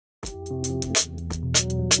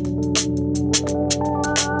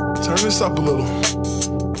Turn this up a little.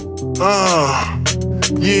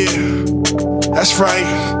 Yeah, that's right.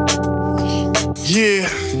 Yeah,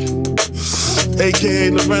 AKA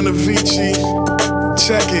Lorena Vici.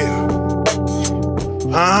 Check it.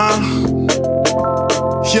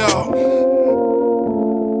 Yo.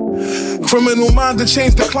 Criminal mind to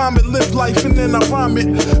change the climate, live life and then I rhyme it.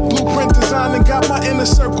 Blueprint designing, got my inner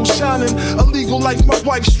circle shining. A legal life, my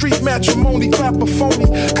wife, street matrimony, clap a phony.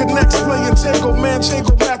 Connects, playing tango,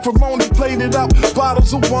 manchego, macaroni. Played it up,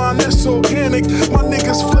 bottles of wine, that's organic. My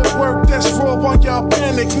niggas flip work, that's raw while y'all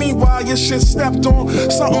panic. Meanwhile, your shit stepped on,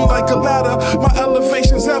 something like a ladder. My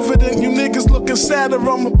elevation's evident, you niggas looking sadder.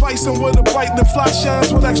 I'm a bison with a bite that fly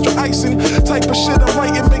shines with extra icing. Type of shit I'm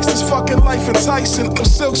writing makes this fucking life enticing. I'm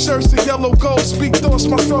silk shirts and yellow gold, speak thoughts,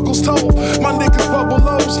 my struggles told. My niggas bubble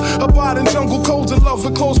lows, abide in jungle codes and love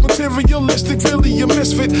with clothes. Materialistic, really a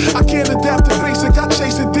misfit. I can't adapt to basic, I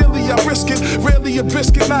chase it daily, I risk it. Rarely a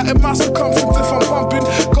biscuit, not in my circumference if I'm bumping.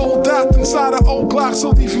 Gold dot inside an old Glock, so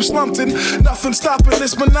leave you slumped in. Nothing stopping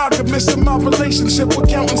this monogamous in my relationship. We're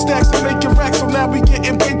counting stacks to make it rack, so now we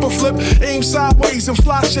getting paper flip. Aim sideways and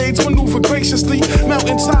fly shades, maneuver graciously.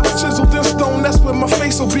 Mountaintops chiseled in stone, that's where my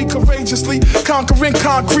face will be courageously. Conquering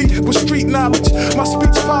concrete with street knowledge. My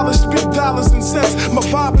speech polished, speak dollars and cents. My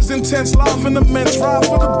vibe is intense, live in the men's. Ride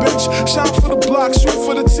for the bench, shine for the block, shoot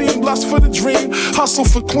for the team, lust for the dream, hustle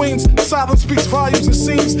for Queens. Silence speaks volumes, it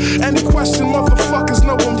seems. Any question, motherfuckers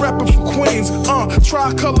know I'm reppin' for Queens.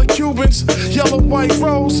 Tricolor Cubans, yellow, white,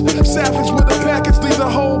 rose. Savage with a package, leave the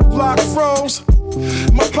whole block froze.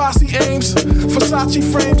 My posse aims, Versace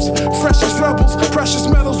frames, fresh as rebels, precious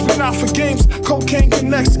metals, we not for games. Cocaine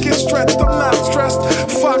connects, get stretched, I'm not stressed.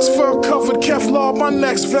 Fox fur covered, Kevlar, my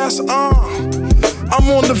next vest, I'm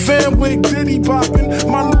on the Van Wig, Diddy bopping.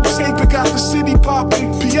 My new tape, it got the city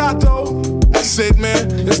popping. Piatto, that's it,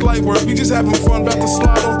 man. It's light work, we just having fun. About to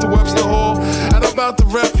slide off to Webster Hall, and I'm about to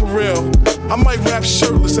rap for real. I might rap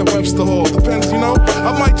shirtless at Webster Hall, depends, you know.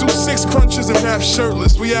 I might do 6 crunches and rap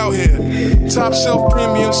shirtless. We out here. Top shelf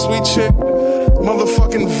premium, sweet chick,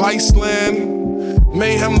 motherfucking Viceland,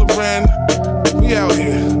 Meyhem Loren. We out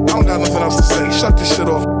here. I don't got nothing else to say. Shut this shit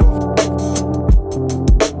off.